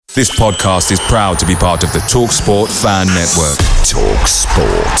This podcast is proud to be part of the TalkSport Fan Network.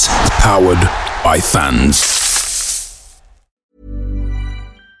 TalkSport. Powered by fans.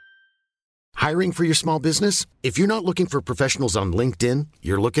 Hiring for your small business? If you're not looking for professionals on LinkedIn,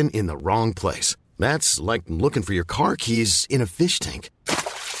 you're looking in the wrong place. That's like looking for your car keys in a fish tank.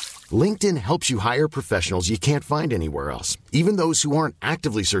 LinkedIn helps you hire professionals you can't find anywhere else, even those who aren't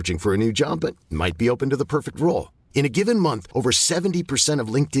actively searching for a new job but might be open to the perfect role. In a given month, over 70% of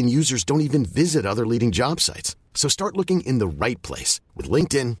LinkedIn users don't even visit other leading job sites. So start looking in the right place. With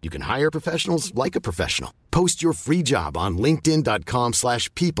LinkedIn, you can hire professionals like a professional. Post your free job on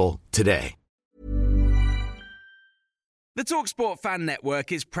linkedin.com/people today. The TalkSport Fan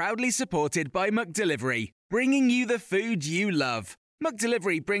Network is proudly supported by McDelivery, bringing you the food you love.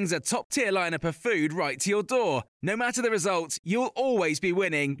 McDelivery brings a top-tier lineup of food right to your door. No matter the result, you'll always be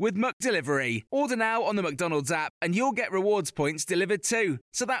winning with McDelivery. Order now on the McDonald's app and you'll get rewards points delivered too.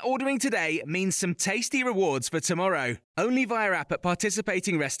 So that ordering today means some tasty rewards for tomorrow. Only via app at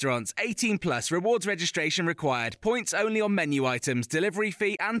participating restaurants. 18 plus. Rewards registration required. Points only on menu items. Delivery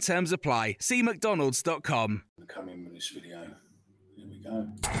fee and terms apply. See mcdonalds.com. Come in with this video. Here we go.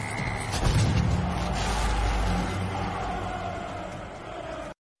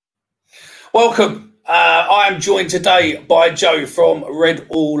 Welcome. I am joined today by Joe from Red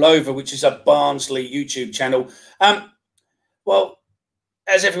All Over, which is a Barnsley YouTube channel. Well,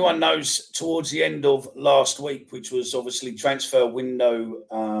 as everyone knows, towards the end of last week, which was obviously transfer window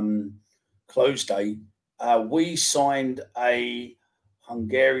close day, we signed a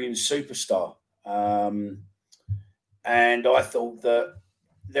Hungarian superstar. And I thought that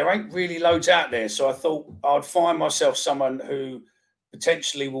there ain't really loads out there. So I thought I'd find myself someone who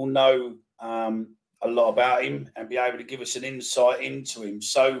potentially will know a lot about him and be able to give us an insight into him.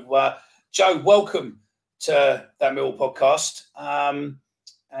 So, Joe, welcome to That Mill podcast.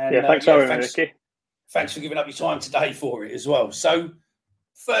 Thanks for having me, Ricky. Thanks for giving up your time today for it as well. So,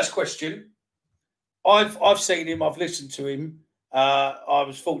 first question. I've seen him. I've listened to him. I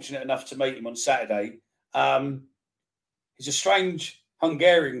was fortunate enough to meet him on Saturday. He's a strange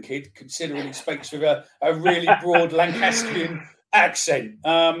Hungarian kid, considering he speaks with a really broad Lancastrian accent.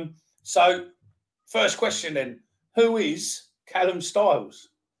 So, first question then, who is Callum Styles?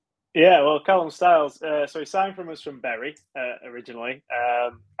 Yeah, well, Callum Styles, so he signed from us from Bury originally.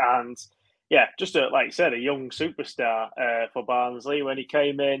 And yeah, just like you said, a young superstar for Barnsley. When he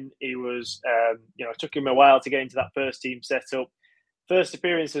came in, he was, it took him a while to get into that first team setup. First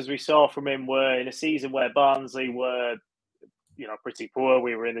appearances we saw from him were in a season where Barnsley were, pretty poor.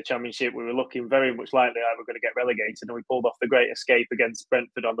 We were in the Championship. We were looking very much like they were going to get relegated, and we pulled off the great escape against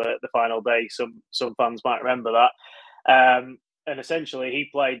Brentford on the final day. Some fans might remember that. And essentially, he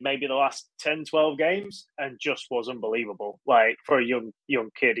played maybe the last 10, 12 games and just was unbelievable. Like, for a young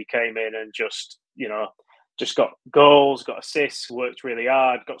kid, he came in and just got goals, got assists, worked really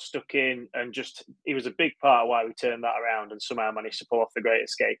hard, got stuck in, and he was a big part of why we turned that around and somehow managed to pull off the great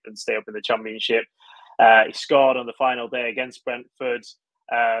escape and stay up in the Championship. He scored on the final day against Brentford.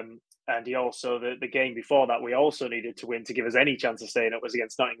 And he also, the game before that, we also needed to win to give us any chance of staying up, was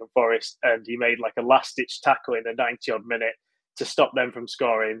against Nottingham Forest. And he made like a last-ditch tackle in the 90-odd minute to stop them from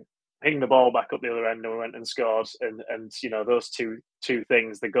scoring, ping the ball back up the other end, and we went and scored. And those two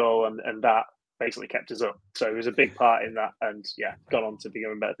things, the goal and that, basically kept us up. So he was a big part in that, and yeah, got on to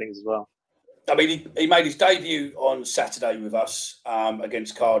bigger and better things as well. I mean, he made his debut on Saturday with us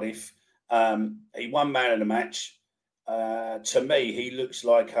against Cardiff. He won man of the match. To me, he looks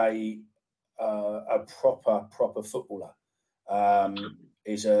like a proper footballer.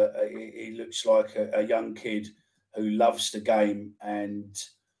 He looks like a young kid who loves the game, and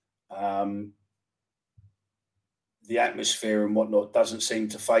the atmosphere and whatnot doesn't seem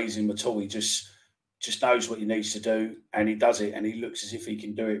to faze him at all. He just knows what he needs to do, and he does it, and he looks as if he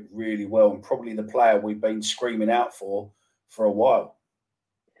can do it really well, and probably the player we've been screaming out for a while.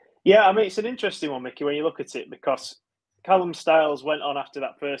 Yeah, I mean, it's an interesting one, Mickey, when you look at it, because Callum Styles went on after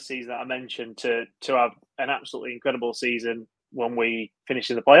that first season that I mentioned to have an absolutely incredible season when we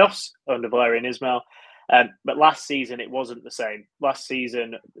finished in the playoffs under Valérien Ismaël. But last season, it wasn't the same. Last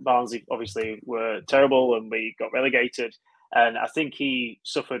season, Barnsley obviously were terrible and we got relegated. And I think he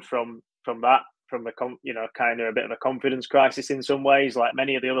suffered from that, from kind of a bit of a confidence crisis in some ways, like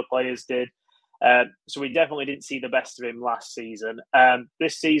many of the other players did. So we definitely didn't see the best of him last season.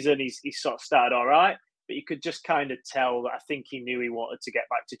 This season, he's sort of started all right, but you could just kind of tell that I think he knew he wanted to get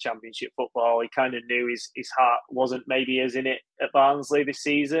back to Championship football. He kind of knew his heart wasn't maybe as in it at Barnsley this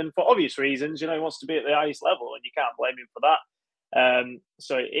season for obvious reasons. He wants to be at the highest level, and you can't blame him for that.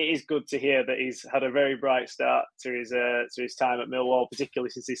 So it is good to hear that he's had a very bright start to his time at Millwall,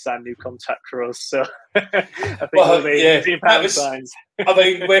 particularly since he signed a new contract for us. So I think we'll be seeing signs. I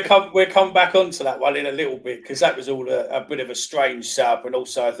mean, we'll come back onto that one in a little bit, because that was all a bit of a strange setup, and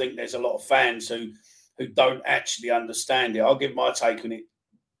also I think there's a lot of fans who don't actually understand it. I'll give my take on it,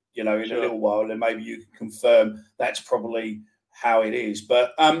 in a little while, and maybe you can confirm that's probably how it is.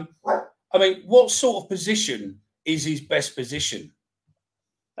 But I mean, what sort of position is his best position?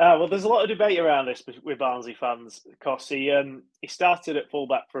 Well, there's a lot of debate around this with Barnsley fans, because he started at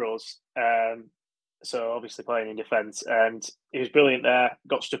fullback for us, so obviously playing in defence, and he was brilliant there.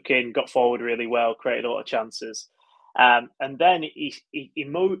 Got stuck in, got forward really well, created a lot of chances, and then he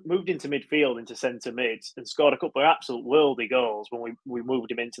moved into midfield, into centre mid, and scored a couple of absolute worldy goals when we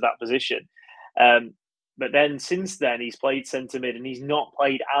moved him into that position. But then since then, he's played centre mid, and he's not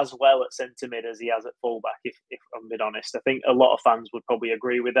played as well at centre mid as he has at fullback, if I'm being honest. I think a lot of fans would probably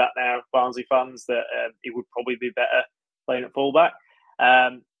agree with that now, Barnsley fans, that he would probably be better playing at fullback.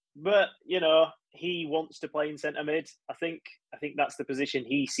 But, he wants to play in centre mid. I think that's the position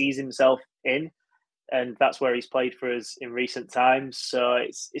he sees himself in, and that's where he's played for us in recent times. So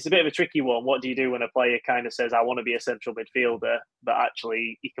it's a bit of a tricky one. What do you do when a player kind of says, I want to be a central midfielder, but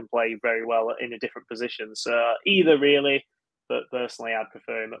actually he can play very well in a different position? So either really, but personally I'd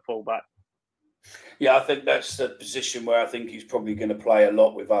prefer him at fullback. Yeah, I think that's the position where I think he's probably going to play a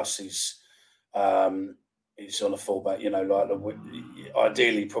lot with us. He's on a fullback,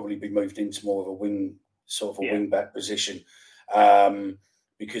 ideally probably be moved into more of a wing, sort of a wing back position.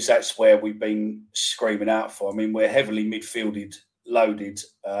 Because that's where we've been screaming out for. I mean, we're heavily midfielded, loaded.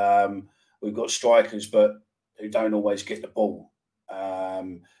 We've got strikers, but who don't always get the ball.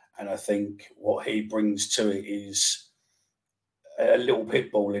 And I think what he brings to it is a little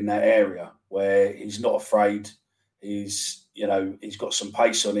pit bull in that area, where he's not afraid. He's got some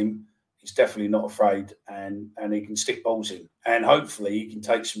pace on him. He's definitely not afraid, and he can stick balls in. And hopefully he can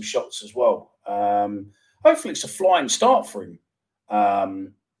take some shots as well. Hopefully it's a flying start for him.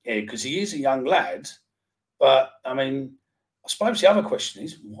 Because he is a young lad, but I mean, I suppose the other question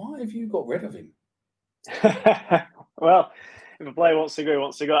is, why have you got rid of him? Well, if a player wants to go, he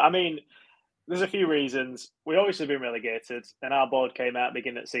wants to go. I mean, there's a few reasons. We obviously been relegated, and our board came out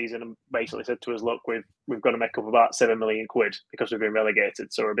beginning of the season and basically said to us, "Look, we've got to make up about £7 million because we've been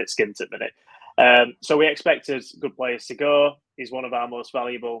relegated, so we're a bit skint at the minute." So we expected good players to go. He's one of our most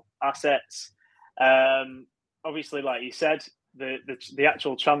valuable assets. Obviously, like you said, the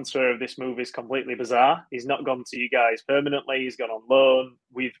actual transfer of this move is completely bizarre. He's not gone to you guys permanently. He's gone on loan.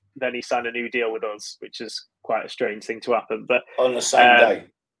 Then he signed a new deal with us, which is quite a strange thing to happen. But on the same day.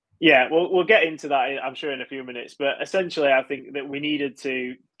 Yeah, we'll get into that, I'm sure, in a few minutes. But essentially, I think that we needed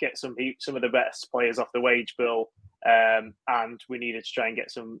to get some of the best players off the wage bill, and we needed to try and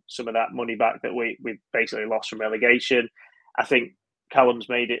get some of that money back that we basically lost from relegation. I think Callum's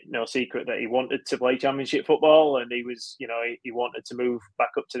made it no secret that he wanted to play Championship football, and he was, he wanted to move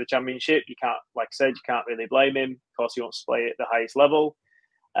back up to the Championship. You can't, like I said, you can't really blame him. Of course, he wants to play at the highest level.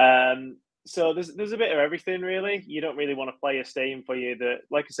 So there's a bit of everything, really. You don't really want a player staying for you that,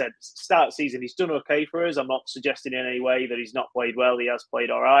 like I said, start of season, he's done okay for us. I'm not suggesting in any way that he's not played well. He has played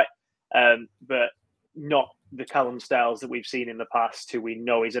all right, but not the Callum Styles that we've seen in the past, who we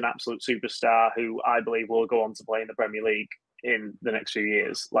know is an absolute superstar, who I believe will go on to play in the Premier League in the next few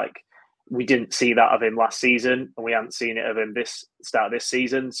years. Like, we didn't see that of him last season, and we haven't seen it of him this start of this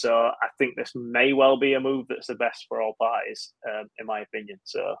season. So I think this may well be a move that's the best for all parties, in my opinion.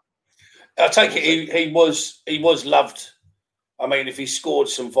 So I take it he was loved. I mean, if he scored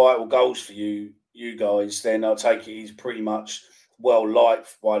some vital goals for you guys, then I'll take it he's pretty much well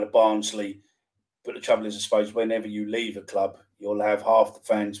liked by the Barnsley. But the trouble is, I suppose, whenever you leave a club, you'll have half the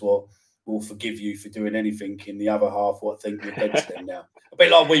fans will forgive you for doing anything, and the other half will think you're against them now. A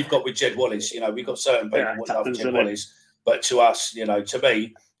bit like we've got with Jed Wallace. We've got certain people who love Jed Wallace, but to us, to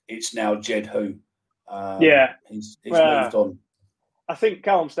me, it's now Jed who. He's moved on. I think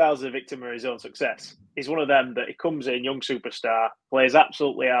Callum Styles is a victim of his own success. He's one of them that he comes in, young superstar, plays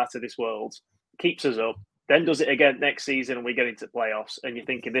absolutely out of this world, keeps us up, then does it again next season, and we get into playoffs. And you're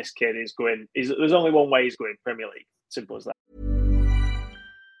thinking, this kid is going. There's only one way he's going: Premier League. Simple as that.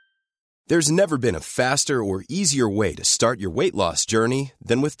 There's never been a faster or easier way to start your weight loss journey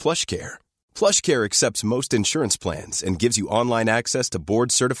than with PlushCare. PlushCare accepts most insurance plans and gives you online access to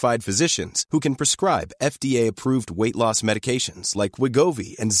board-certified physicians who can prescribe FDA-approved weight loss medications like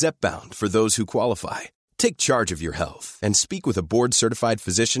Wegovy and Zepbound for those who qualify. Take charge of your health and speak with a board-certified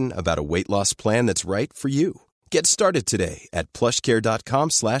physician about a weight loss plan that's right for you. Get started today at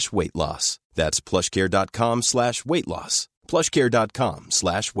plushcare.com/weight loss. That's plushcare.com/weight loss.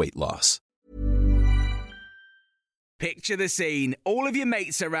 PlushCare.com/weight loss. Picture the scene. All of your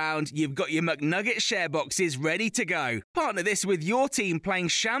mates around, you've got your McNugget share boxes ready to go. Partner this with your team playing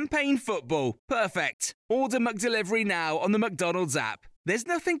champagne football. Perfect. Order McDelivery now on the McDonald's app. There's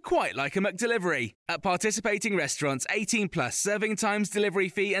nothing quite like a McDelivery. At participating restaurants, 18 plus, serving times, delivery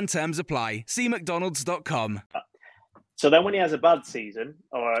fee and terms apply. See mcdonalds.com. So then when he has a bad season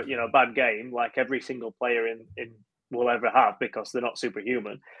or, a bad game, like every single player in will ever have because they're not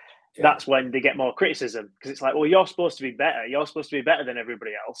superhuman, that's when they get more criticism. Because it's like, well, you're supposed to be better. You're supposed to be better than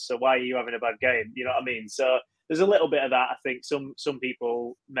everybody else. So why are you having a bad game? You know what I mean? So there's a little bit of that. I think some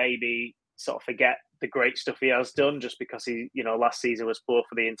people maybe sort of forget the great stuff he has done just because he, last season was poor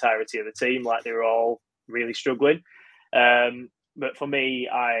for the entirety of the team. Like they were all really struggling. But for me,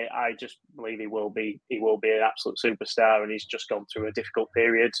 I just believe he will be an absolute superstar, and he's just gone through a difficult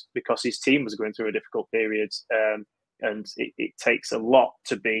period because his team was going through a difficult period. And it takes a lot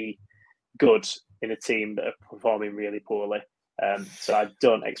to be good in a team that are performing really poorly. So I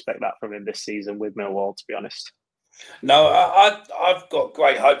don't expect that from him this season with Millwall, to be honest. No, I've got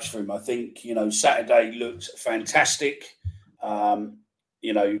great hopes for him. I think, Saturday looked fantastic. To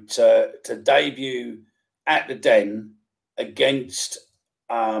debut at the Den against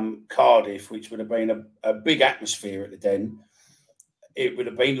Cardiff, which would have been a big atmosphere at the Den. It would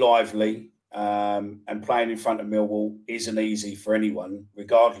have been lively. And playing in front of Millwall isn't easy for anyone,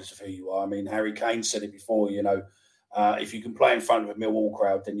 regardless of who you are. I mean, Harry Kane said it before, if you can play in front of a Millwall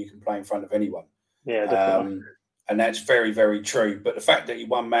crowd, then you can play in front of anyone. Yeah, definitely. And that's very, very true. But the fact that he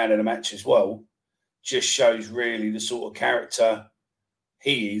won man of the match as well just shows really the sort of character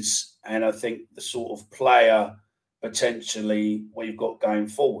he is. And I think the sort of player potentially we've got going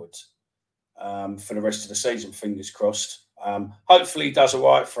forward for the rest of the season, fingers crossed. Hopefully he does all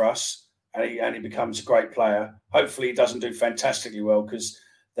right for us. And he becomes a great player. Hopefully he doesn't do fantastically well, because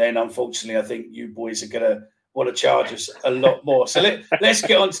then, unfortunately, I think you boys are going to want to charge us a lot more. So let's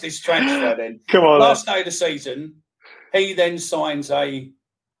get on to this transfer then. Come on. Last day of the season, he then signs not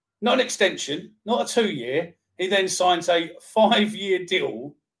an extension, not a 2-year. He then signs a 5-year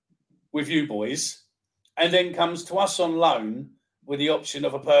deal with you boys, and then comes to us on loan with the option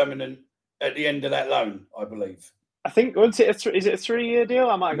of a permanent at the end of that loan, I believe. I think, is it a 3-year deal?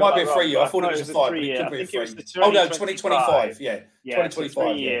 I might be a 3-year. I thought it was a 5. It could be a 3. 2025. Yeah, 2025.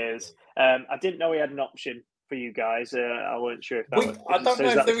 3 years. I didn't know he had an option for you guys. I weren't sure if that was. I don't know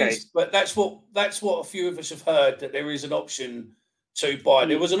if there is, but that's what a few of us have heard, that there is an option to buy.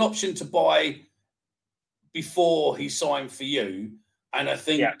 There was an option to buy before he signed for you, and I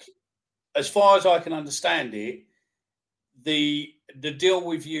think, as far as I can understand it, the deal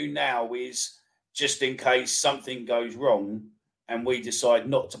with you now is just in case something goes wrong and we decide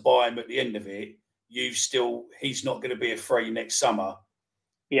not to buy him at the end of it. He's not going to be a free next summer.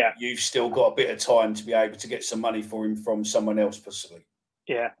 Yeah. You've still got a bit of time to be able to get some money for him from someone else, possibly.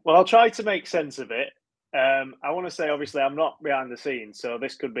 Yeah. Well, I'll try to make sense of it. I want to say, obviously, I'm not behind the scenes, so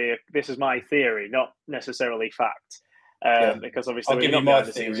this is my theory, not necessarily fact. Because obviously, I'll give you my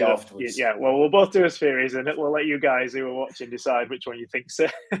theories afterwards. Yeah, well, we'll both do his theories, and we'll let you guys who are watching decide which one you think's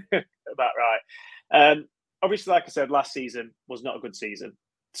about right. Obviously, like I said, last season was not a good season.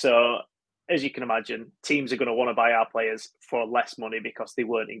 So, as you can imagine, teams are going to want to buy our players for less money because they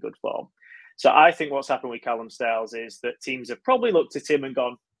weren't in good form. So, I think what's happened with Callum Styles is that teams have probably looked at him and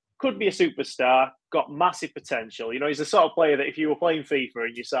gone, could be a superstar, got massive potential. He's the sort of player that if you were playing FIFA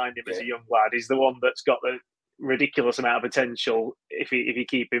and you signed him as a young lad, he's the one that's got the ridiculous amount of potential if you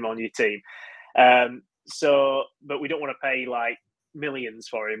keep him on your team. But we don't want to pay like millions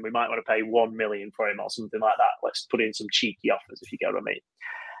for him. We might want to pay 1 million for him or something like that. Let's put in some cheeky offers, if you get what I mean.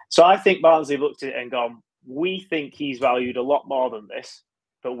 So I think Barnsley looked at it and gone, we think he's valued a lot more than this,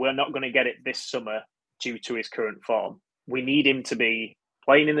 but we're not going to get it this summer due to his current form. We need him to be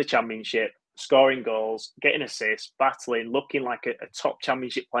playing in the Championship, scoring goals, getting assists, battling, looking like a top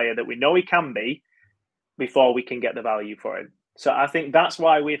Championship player that we know he can be, before we can get the value for him. So I think that's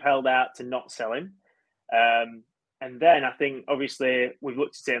why we've held out to not sell him. And then I think, obviously, we've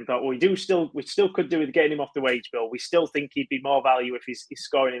looked at it and thought, well, we still could do with getting him off the wage bill. We still think he'd be more value if he's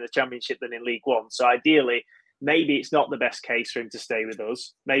scoring in the Championship than in League One. So ideally, maybe it's not the best case for him to stay with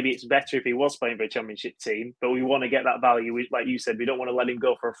us. Maybe it's better if he was playing for a Championship team, but we want to get that value. Like you said, we don't want to let him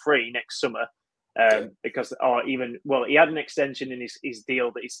go for free next summer. He had an extension in his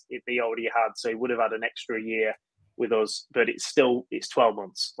deal that he already had, so he would have had an extra year with us, but it's 12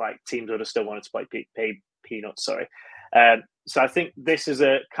 months. Like, teams would have still wanted to pay peanuts. So I think this is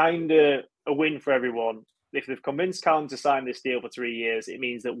a kind of a win for everyone if they've convinced Callum to sign this deal for 3 years, it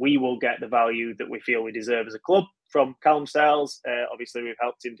means that we will get the value that we feel we deserve as a club from Callum Styles. Obviously, we've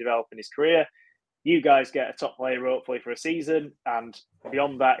helped him develop in his career. You guys get a top player, hopefully, for a season. And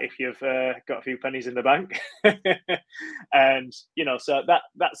beyond that, if you've got a few pennies in the bank. And, so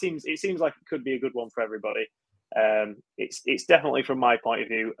that seems like it could be a good one for everybody. It's definitely, from my point of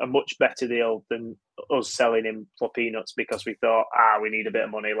view, a much better deal than us selling him for peanuts because we thought, we need a bit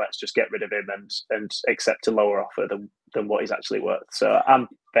of money, let's just get rid of him and accept a lower offer than what he's actually worth. So I'm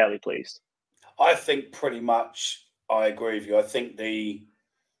fairly pleased. I think pretty much I agree with you. I think the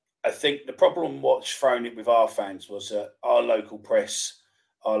problem what's thrown it with our fans was that our local press,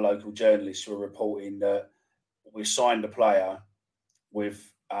 our local journalists were reporting that we signed a player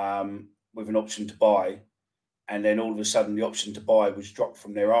with an option to buy, and then all of a sudden the option to buy was dropped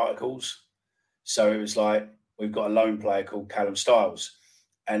from their articles. So it was like, we've got a loan player called Callum Styles.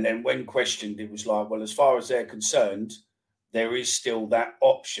 And then when questioned, it was like, well, as far as they're concerned, there is still that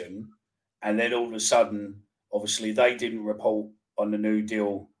option. And then all of a sudden, obviously, they didn't report on the new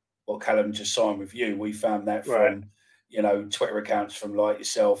deal what Callum just signed with you. We found that from, Twitter accounts from like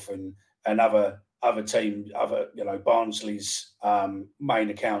yourself and other teams, Barnsley's main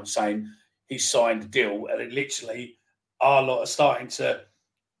account saying he signed a deal, and it literally our lot are starting to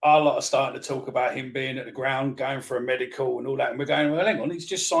talk about him being at the ground, going for a medical and all that. And we're going, well, hang on, he's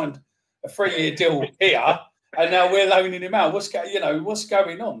just signed a 3-year deal here, and now we're loaning him out. What's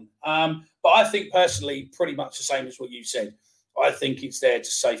going on? But I think personally, pretty much the same as what you said. I think it's there to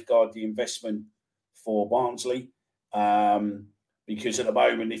safeguard the investment for Barnsley. Because at the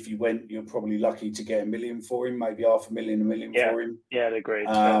moment, if you went, you're probably lucky to get $1 million for him, maybe $500,000, $1 million for him. Yeah, I'd agree.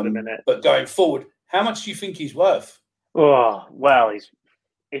 At the minute. But going forward, how much do you think he's worth? Oh, well,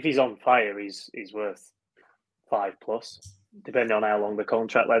 if he's on fire, he's worth 5+, depending on how long the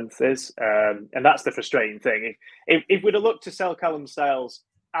contract length is. And that's the frustrating thing. If we'd have looked to sell Callum Styles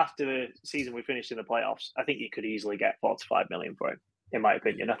after the season we finished in the playoffs, I think you could easily get $4 to $5 million for him, in my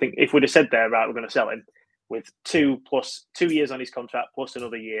opinion. I think if we'd have said there, right, we're going to sell him with 2 years on his contract plus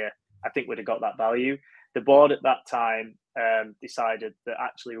another year, I think we'd have got that value. The board at that time decided that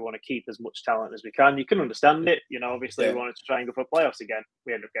actually we want to keep as much talent as we can. You can understand it. Obviously we wanted to try and go for playoffs again.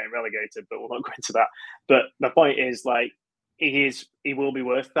 We ended up getting relegated, but we'll not go into that. But my point is, like, he will be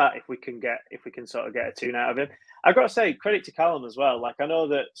worth that if we can sort of get a tune out of him. I've got to say, credit to Callum as well. Like, I know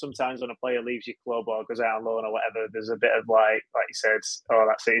that sometimes when a player leaves your club or goes out on loan or whatever, there's a bit of like you said, oh,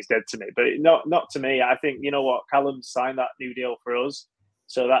 that city's dead to me. But not to me. I think, you know what, Callum signed that new deal for us.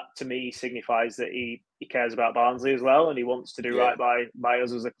 So that, to me, signifies that he cares about Barnsley as well, and he wants to do right by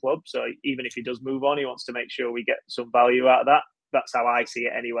us as a club. So even if he does move on, he wants to make sure we get some value out of that. That's how I see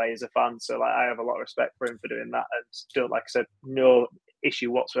it anyway as a fan. So I have a lot of respect for him for doing that, and still, like I said, no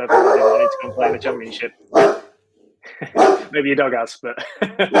issue whatsoever with him wanting to come play in the Championship. Maybe your dog has, but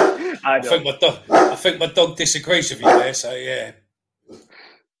I think my dog disagrees with you there. So yeah.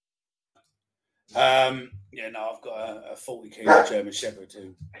 I've got a 40-kilo German Shepherd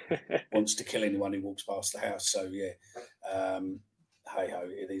who wants to kill anyone who walks past the house. So yeah, hey ho,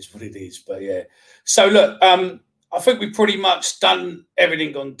 it is what it is. But yeah, so look, I think we've pretty much done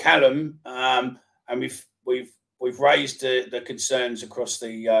everything on Callum, and we've raised the concerns across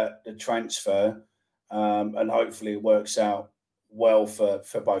the transfer, and hopefully it works out well for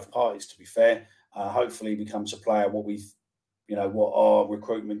both parties. To be fair, hopefully he becomes a player what our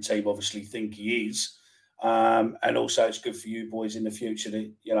recruitment team obviously think he is. And also it's good for you boys in the future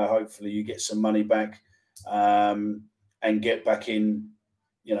that, hopefully you get some money back and get back in,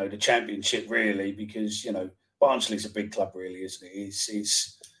 the Championship really, because, Barnsley's a big club really, isn't it?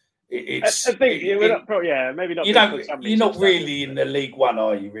 I think maybe not. You're not really in the League One,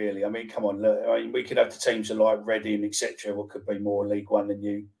 are you really? I mean, come on, look, we could have the teams like Reading, etc., what could be more League One than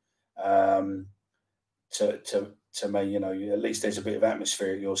you. To me, at least there's a bit of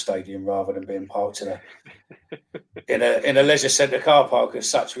atmosphere at your stadium rather than being parked in a leisure centre car park as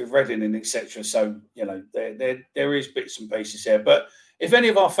such with Reading and etc. So there is bits and pieces there. But if any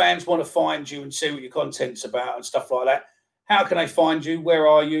of our fans want to find you and see what your content's about and stuff like that, how can they find you? Where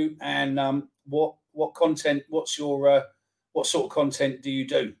are you? And what content? What's your what sort of content do you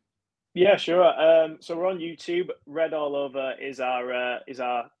do? Yeah, sure. So we're on YouTube. Red All Over is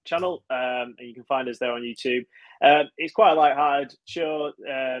our channel, and you can find us there on YouTube. It's quite a light-hearted show.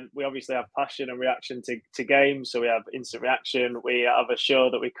 We obviously have passion and reaction to games, so we have instant reaction. We have a show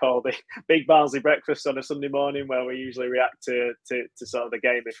that we call the Big Barnsley Breakfast on a Sunday morning, where we usually react to sort of the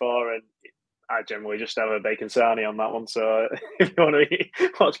game before. And I generally just have a bacon sarnie on that one. So if you want to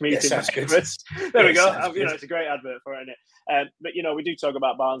watch me eating breakfast, there we go. It's a great advert for it, isn't it? But we do talk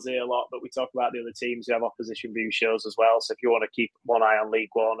about Barnsley a lot, but we talk about the other teams. We have opposition view shows as well. So if you want to keep one eye on League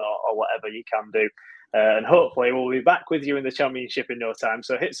One or whatever, you can do. And hopefully we'll be back with you in the Championship in no time.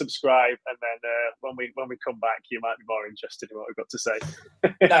 So hit subscribe, and then when we come back, you might be more interested in what we've got to say.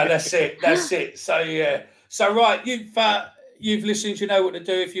 No, that's it. So right, you've listened. You know what to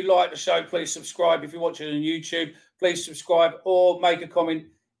do. If you like the show, please subscribe. If you're watching on YouTube, please subscribe or make a comment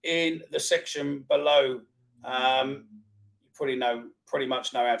in the section below. You pretty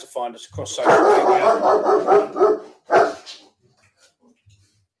much know how to find us across social media.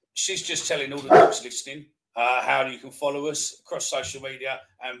 She's just telling all the dogs listening how you can follow us across social media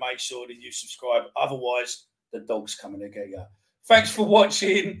and make sure that you subscribe. Otherwise, the dog's coming to get you. Thanks for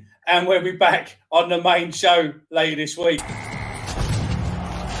watching, and we'll be back on the main show later this week.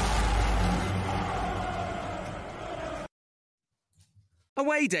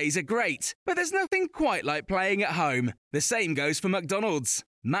 Away days are great, but there's nothing quite like playing at home. The same goes for McDonald's.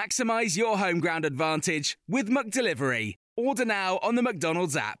 Maximise your home ground advantage with McDelivery. Order now on the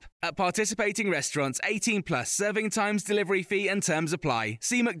McDonald's app. At participating restaurants, 18 plus, serving times, delivery fee and terms apply.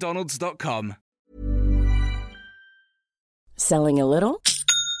 See mcdonalds.com. Selling a little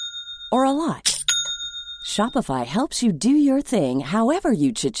or a lot? Shopify helps you do your thing however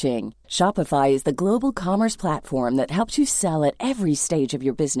you cha-ching. Shopify is the global commerce platform that helps you sell at every stage of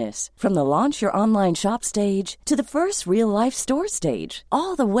your business. From the launch your online shop stage to the first real-life store stage,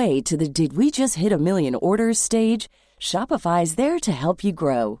 all the way to the did we just hit a million orders stage. Shopify is there to help you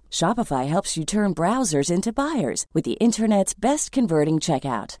grow. Shopify helps you turn browsers into buyers with the internet's best converting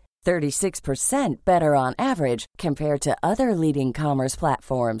checkout. 36% better on average compared to other leading commerce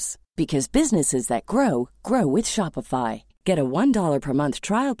platforms. Because businesses that grow with Shopify. Get a $1 per month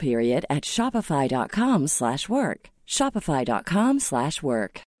trial period at shopify.com/work.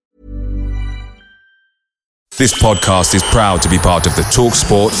 Shopify.com/work. This podcast is proud to be part of the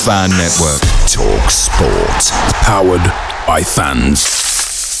TalkSport Fan Network. TalkSport. Powered by fans.